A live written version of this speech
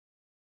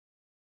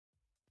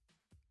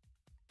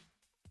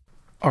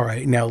All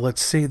right, now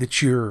let's say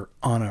that you're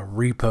on a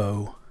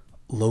repo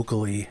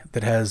locally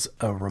that has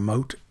a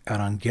remote out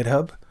on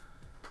GitHub.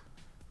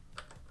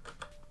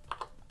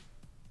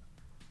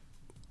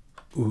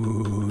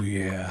 Ooh,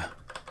 yeah.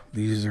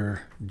 These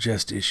are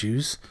just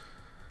issues.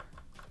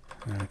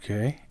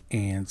 Okay,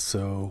 and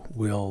so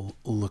we'll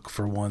look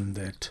for one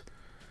that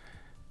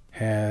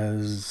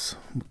has,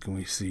 what can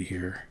we see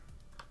here?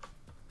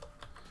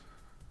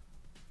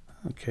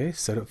 Okay,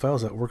 setup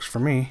files, that works for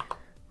me.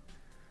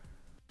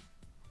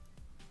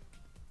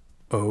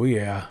 Oh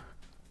yeah.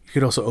 You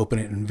could also open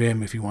it in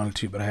Vim if you wanted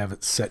to, but I have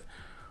it set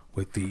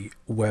with the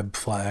web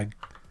flag.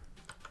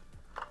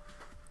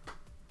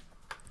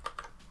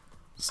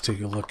 Let's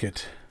take a look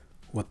at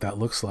what that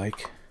looks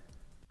like.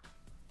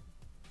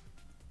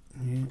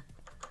 Yeah.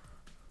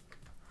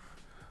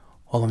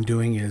 All I'm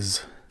doing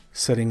is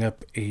setting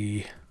up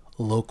a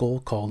local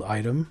called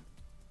item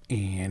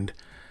and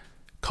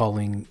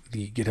calling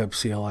the GitHub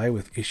CLI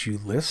with issue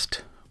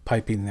list,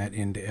 piping that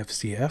into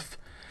FZF,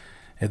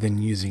 and then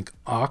using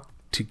awk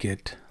to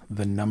get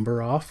the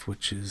number off,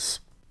 which is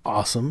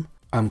awesome.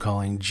 I'm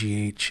calling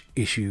gh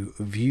issue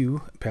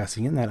view,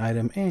 passing in that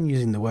item, and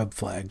using the web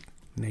flag.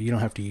 Now you don't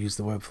have to use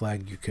the web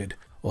flag. You could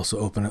also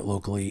open it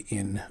locally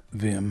in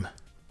Vim.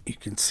 You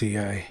can see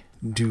I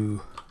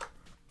do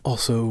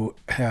also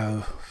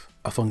have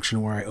a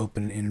function where I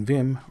open in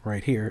Vim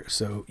right here,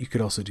 so you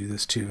could also do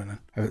this too. And I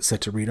have it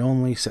set to read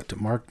only, set to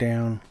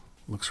markdown.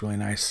 Looks really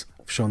nice.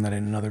 I've shown that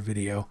in another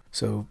video,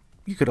 so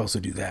you could also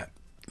do that.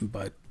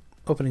 But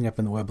opening up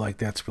in the web like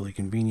that's really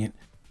convenient.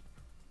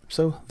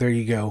 So there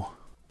you go.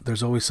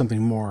 There's always something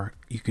more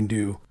you can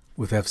do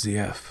with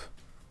FZF.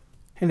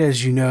 And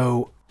as you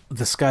know,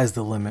 the sky's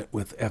the limit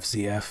with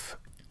FZF.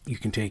 You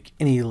can take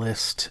any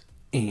list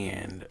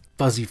and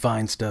fuzzy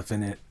find stuff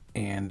in it,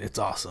 and it's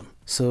awesome.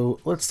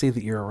 So let's say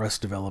that you're a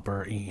Rust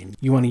developer and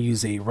you want to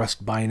use a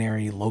Rust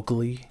binary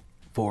locally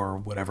for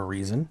whatever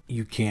reason.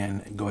 You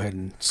can go ahead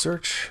and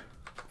search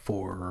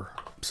for,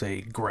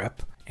 say, grep,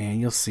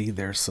 and you'll see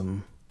there's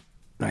some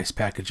nice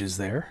packages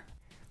there.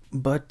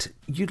 But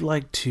you'd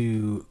like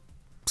to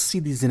see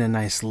these in a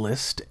nice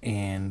list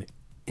and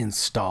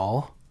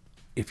install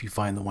if you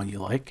find the one you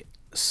like.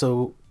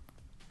 So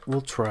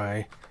we'll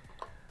try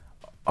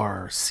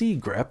RC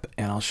grep,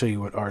 and I'll show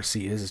you what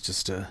RC is. It's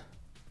just a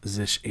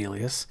Zish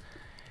alias.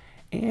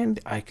 And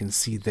I can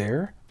see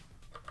there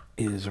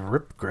is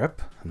rip grep,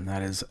 and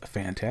that is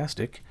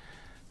fantastic.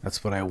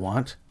 That's what I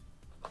want.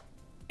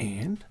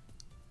 And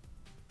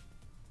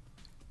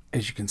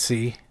as you can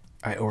see,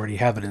 I already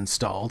have it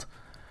installed.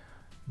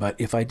 But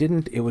if I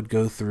didn't, it would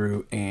go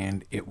through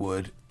and it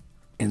would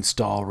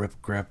install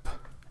rip grep,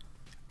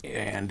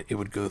 and it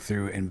would go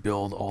through and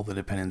build all the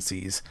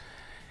dependencies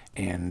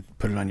and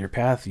put it on your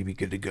path. You'd be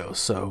good to go.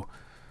 So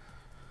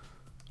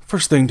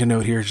first thing to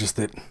note here is just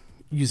that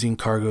using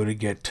cargo to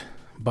get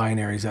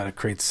binaries out of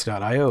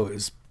crates.io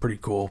is pretty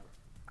cool,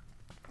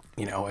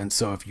 you know. And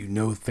so if you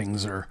know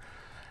things are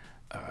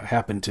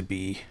happen to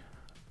be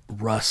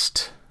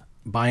Rust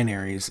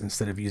binaries,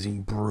 instead of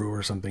using brew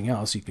or something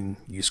else, you can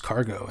use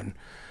cargo and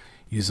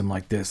use them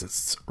like this.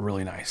 It's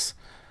really nice.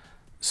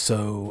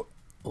 So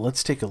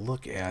let's take a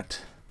look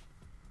at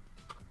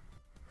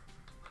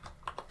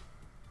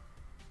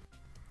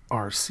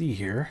RC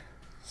here.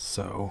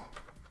 So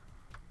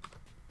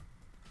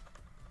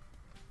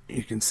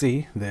you can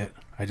see that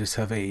I just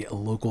have a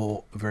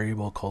local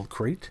variable called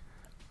crate.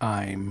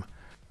 I'm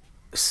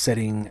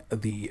setting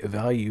the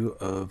value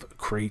of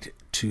crate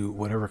to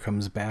whatever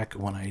comes back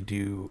when I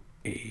do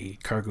a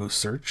cargo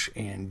search,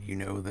 and you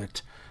know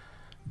that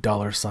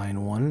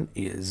 $1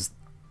 is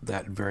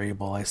that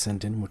variable I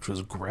sent in, which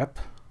was grep,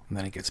 and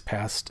then it gets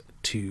passed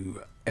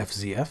to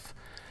FZF,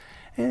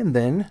 and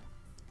then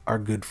our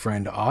good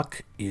friend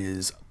awk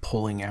is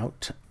pulling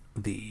out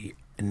the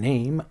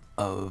name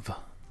of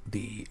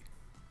the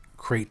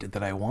crate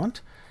that I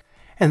want,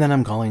 and then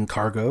I'm calling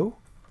cargo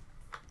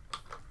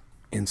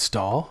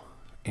install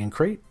and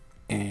crate,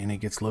 and it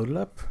gets loaded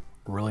up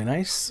really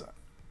nice.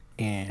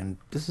 And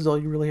this is all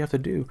you really have to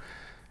do,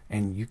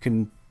 and you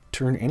can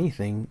turn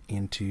anything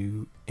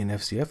into an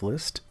FZF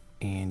list,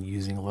 and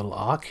using a little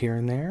awk here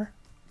and there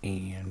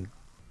and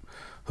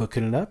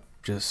hooking it up,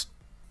 just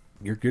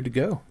you're good to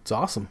go. It's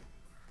awesome.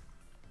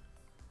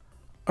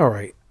 All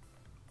right,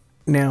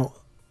 now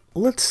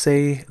let's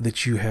say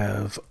that you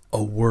have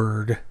a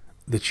word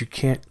that you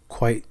can't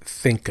quite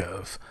think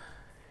of,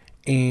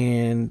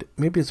 and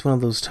maybe it's one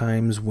of those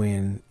times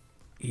when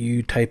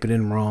you type it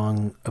in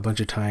wrong a bunch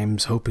of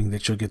times, hoping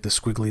that you'll get the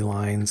squiggly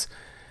lines,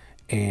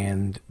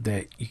 and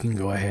that you can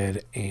go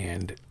ahead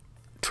and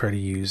try to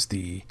use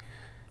the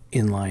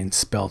inline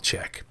spell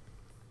check.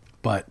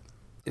 But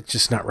it's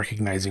just not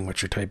recognizing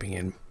what you're typing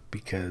in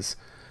because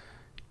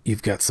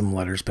you've got some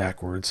letters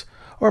backwards.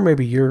 Or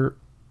maybe you're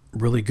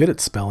really good at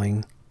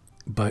spelling,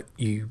 but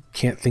you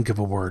can't think of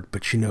a word,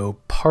 but you know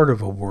part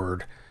of a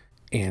word.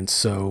 And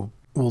so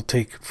we'll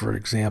take, for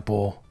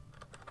example,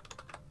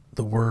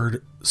 the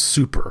word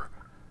super.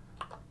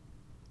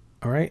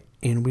 All right,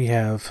 and we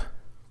have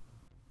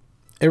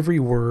every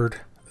word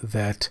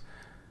that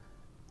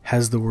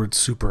has the word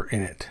super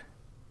in it.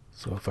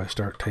 So if I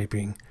start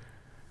typing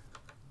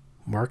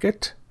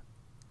market,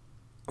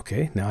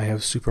 okay, now I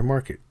have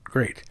supermarket.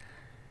 Great.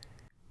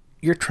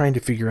 You're trying to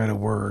figure out a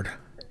word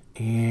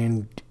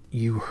and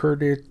you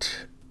heard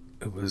it.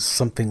 It was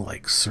something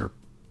like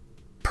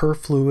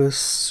superfluous,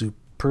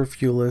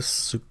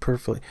 superfluous.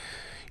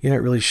 You're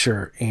not really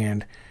sure.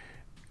 And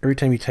every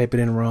time you type it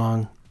in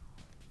wrong,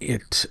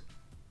 it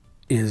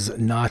is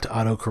not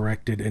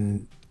auto-corrected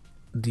and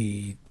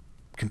the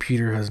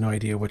computer has no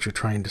idea what you're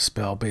trying to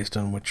spell based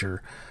on what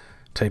you're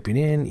typing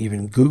in.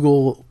 Even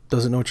Google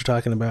doesn't know what you're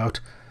talking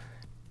about,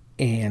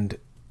 and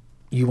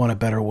you want a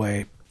better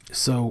way.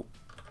 So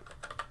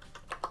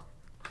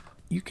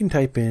you can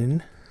type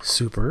in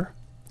super,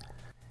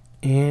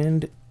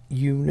 and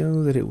you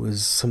know that it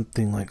was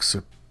something like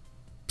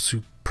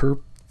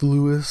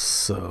superfluous,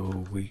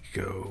 so we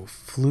go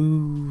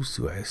flu,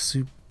 so I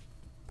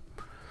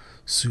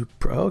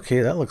super,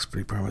 okay, that looks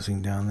pretty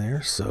promising down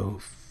there. So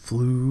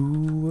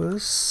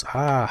fluous,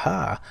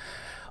 aha.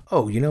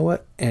 Oh, you know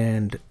what?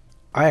 And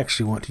I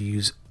actually want to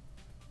use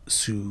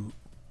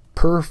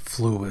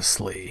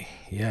superfluously.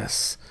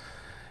 Yes.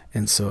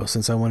 And so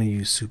since I want to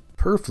use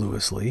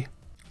superfluously,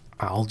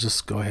 I'll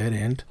just go ahead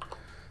and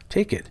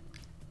take it.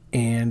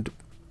 And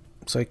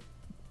it's like,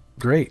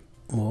 great.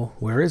 Well,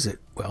 where is it?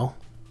 Well,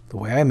 the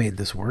way I made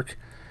this work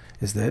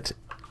is that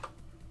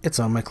it's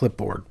on my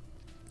clipboard.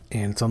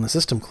 And it's on the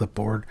system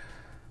clipboard,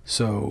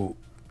 so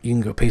you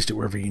can go paste it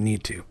wherever you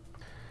need to.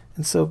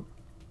 And so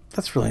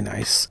that's really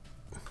nice.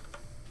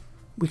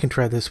 We can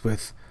try this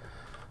with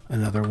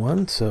another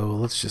one.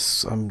 So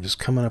I'm just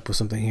coming up with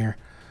something here.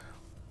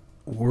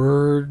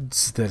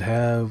 Words that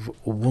have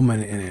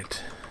woman in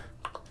it.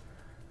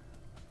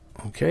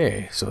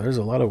 Okay, so there's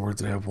a lot of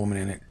words that have woman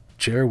in it.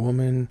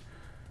 Chairwoman,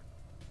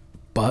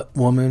 butt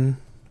woman,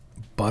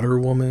 butter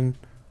woman,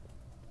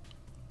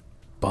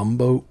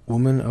 bumboat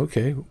woman.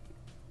 Okay.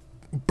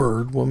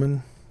 Bird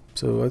woman.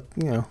 So,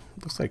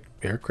 looks like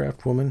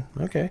aircraft woman.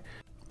 Okay.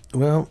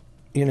 Well,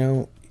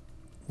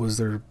 was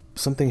there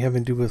something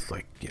having to do with,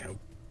 like,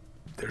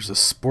 there's a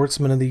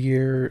sportsman of the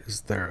year?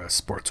 Is there a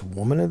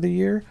sportswoman of the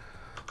year?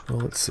 Well,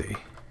 let's see.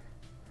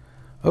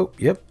 Oh,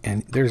 yep.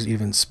 And there's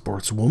even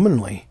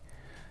sportswomanly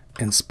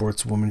and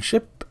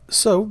sportswomanship.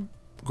 So,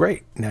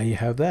 great. Now you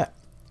have that.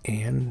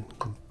 And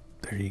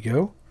there you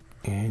go.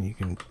 And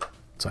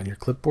it's on your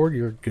clipboard.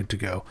 You're good to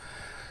go.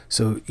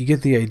 So you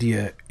get the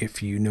idea.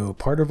 If you know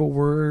part of a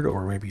word,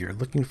 or maybe you're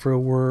looking for a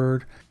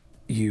word,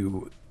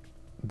 you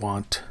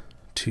want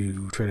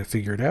to try to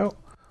figure it out,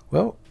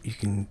 well, you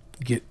can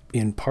get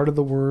in part of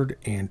the word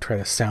and try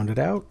to sound it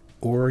out,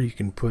 or you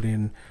can put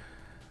in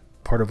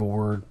part of a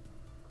word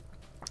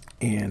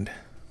and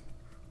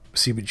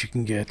see what you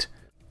can get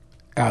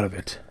out of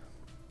it.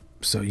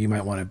 So you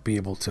might want to be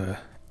able to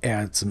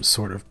add some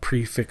sort of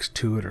prefix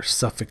to it or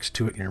suffix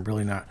to it, and you're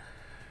really not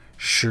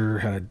sure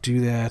how to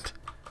do that.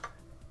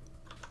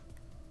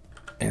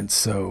 And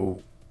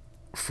so,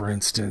 for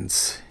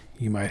instance,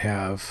 you might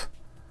have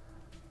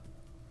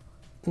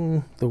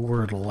the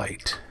word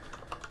light.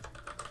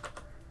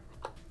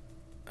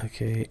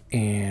 Okay,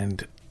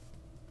 and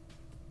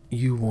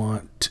you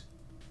want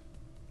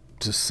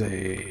to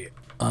say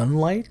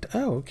unlight.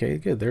 Oh, okay,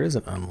 good. There is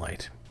an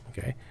unlight.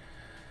 Okay.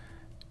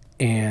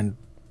 And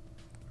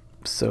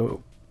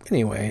so,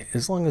 anyway,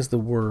 as long as the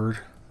word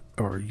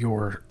or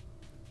your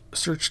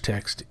search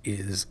text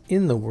is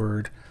in the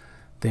word,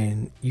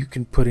 then you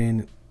can put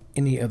in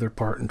any other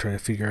part and try to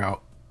figure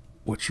out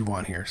what you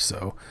want here.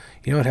 So,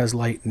 it has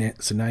light in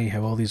it. So now you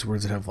have all these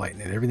words that have light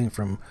in it. Everything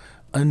from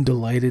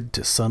undelighted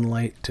to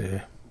sunlight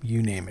to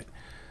you name it.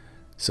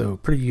 So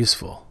pretty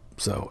useful.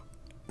 So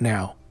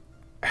now,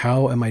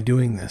 how am I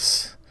doing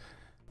this?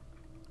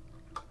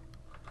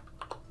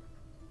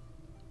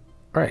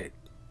 All right.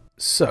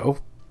 So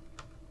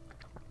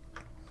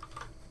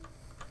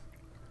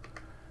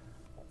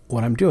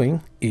what I'm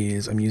doing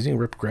is I'm using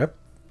ripgrep,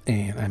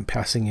 and I'm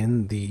passing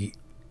in the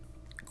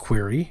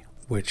query,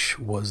 which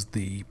was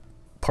the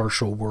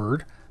partial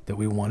word that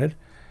we wanted.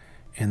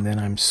 And then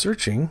I'm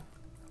searching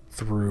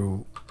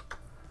through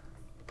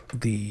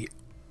the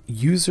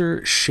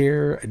user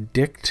share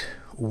dict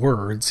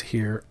words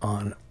here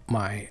on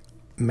my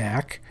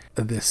Mac.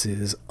 This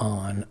is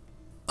on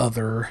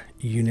other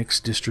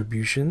Unix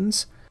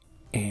distributions,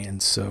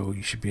 and so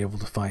you should be able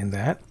to find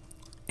that.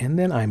 And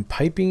then I'm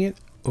piping it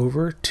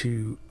over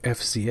to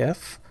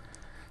FZF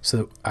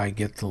so I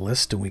get the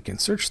list, and we can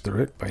search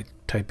through it by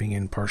typing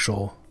in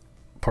partial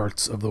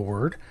parts of the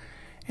word.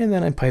 And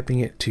then I'm piping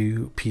it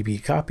to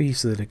PB copy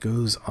so that it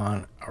goes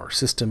on our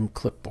system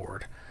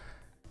clipboard.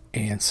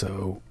 And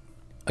so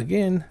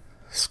again,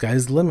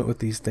 sky's the limit with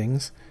these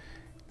things.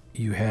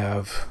 You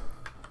have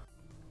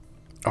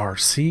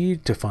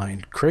RC to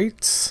find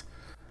crates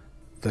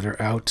that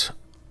are out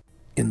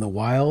in the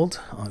wild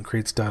on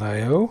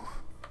crates.io.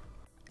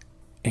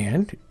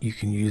 And you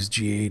can use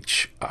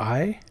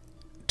GHI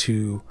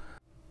to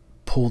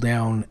pull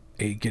down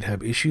a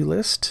GitHub issue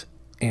list,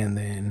 and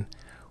then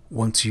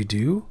once you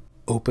do,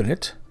 open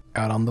it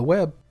out on the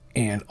web.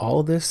 And all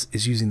of this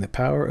is using the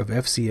power of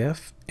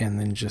FZF and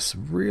then just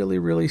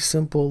really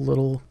simple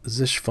little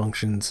zish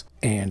functions.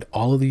 And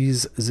all of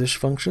these zish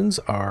functions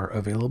are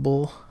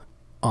available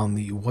on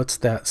the What's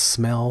That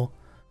Smell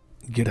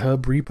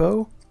GitHub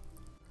repo.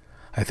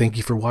 I thank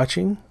you for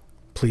watching.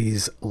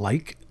 Please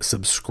like,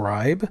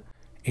 subscribe,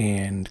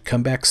 and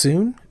come back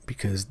soon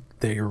because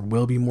there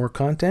will be more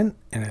content,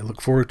 and I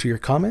look forward to your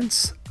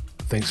comments.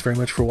 Thanks very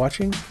much for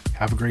watching.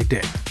 Have a great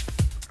day.